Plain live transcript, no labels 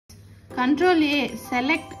Ctrl A,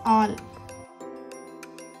 select all.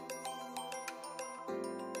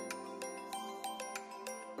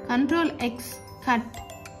 Ctrl X, cut.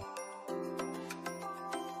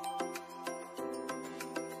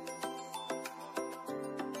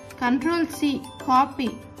 Ctrl C, copy.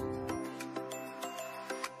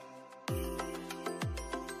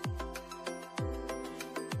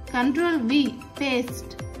 Ctrl V,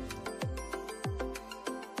 paste.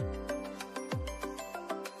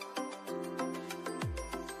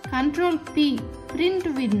 Ctrl P, print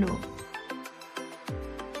window.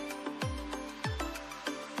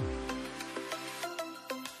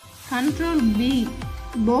 Ctrl B,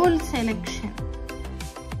 bold selection.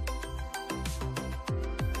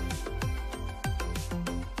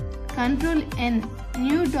 Ctrl N,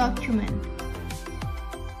 new document.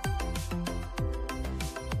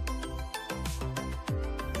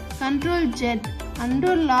 Ctrl Z,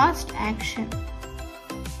 undo last action.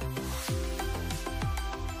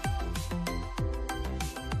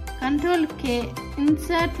 Ctrl K,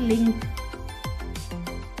 insert link.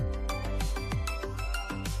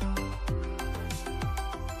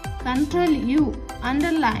 Ctrl U,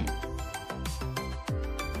 underline.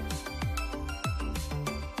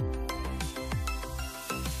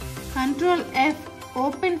 Ctrl F,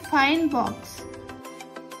 open find box.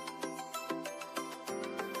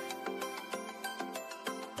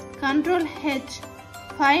 Ctrl H,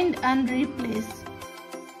 find and replace.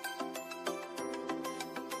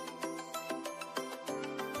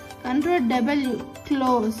 Ctrl W,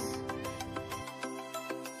 close.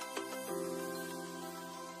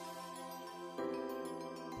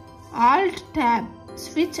 Alt tab,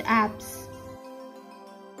 switch apps.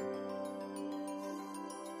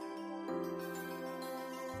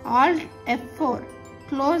 Alt F4,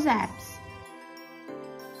 close apps.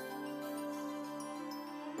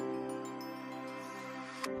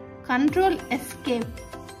 Ctrl Escape,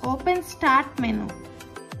 open start menu.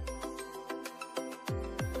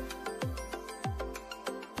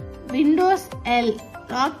 Windows L,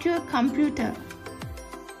 lock your computer.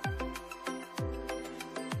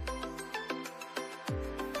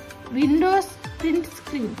 Windows print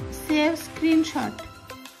screen, save screenshot.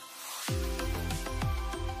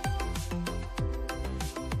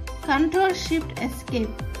 Ctrl Shift Escape.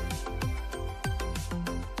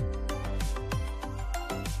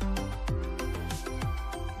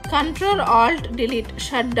 Ctrl Alt Delete,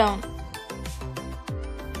 shutdown.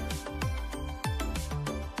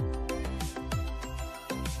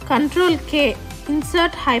 Ctrl K,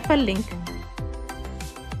 insert hyperlink.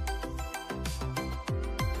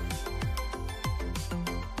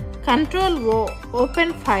 Ctrl O,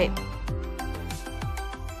 open file.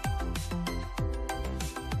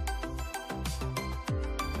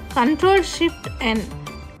 Ctrl Shift N,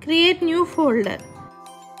 create new folder.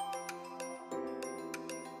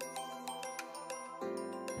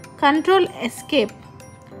 Ctrl Escape,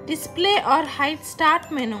 display or hide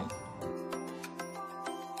start menu.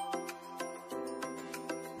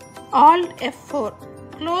 Alt F4,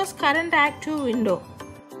 close current active window.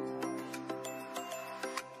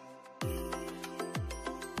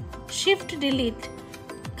 Shift Delete,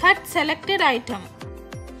 cut selected item.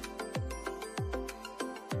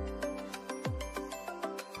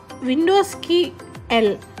 Windows key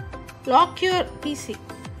L, lock your PC.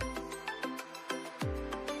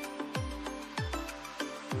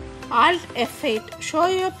 Alt F8, show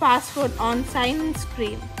your password on sign-in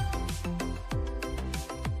screen.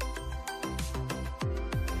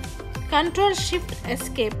 Ctrl Shift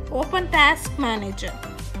Escape, open Task Manager.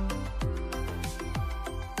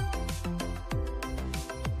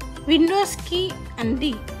 Windows key and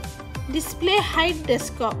D, display hide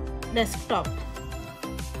desktop.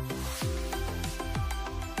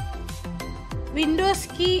 Windows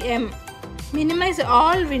key M, minimize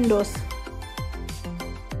all windows.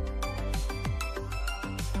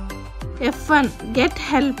 F1, get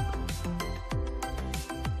help.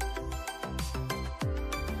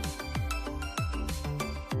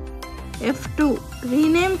 F2,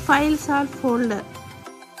 rename files or folder.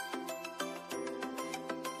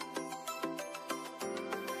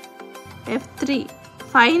 F3,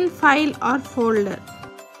 find file or folder.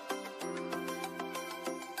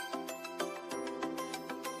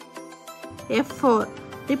 F4,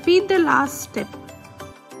 repeat the last step.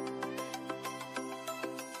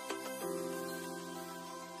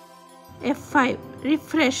 F5,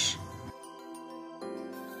 refresh.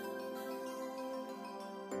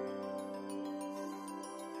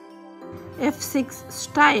 F6,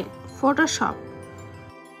 style, Photoshop.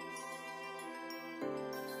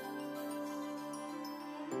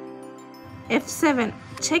 F7,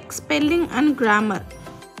 check spelling and grammar.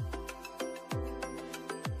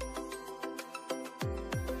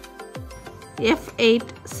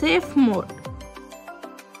 F8 Safe Mode.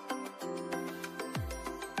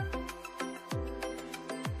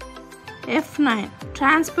 F9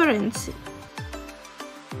 Transparency.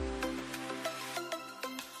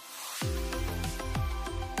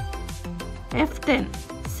 F10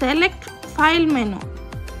 Select File menu.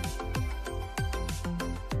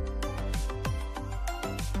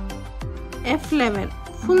 F11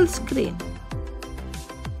 Full Screen.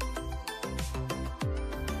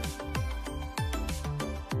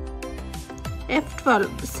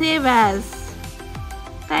 F12 Save As.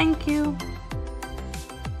 Thank you.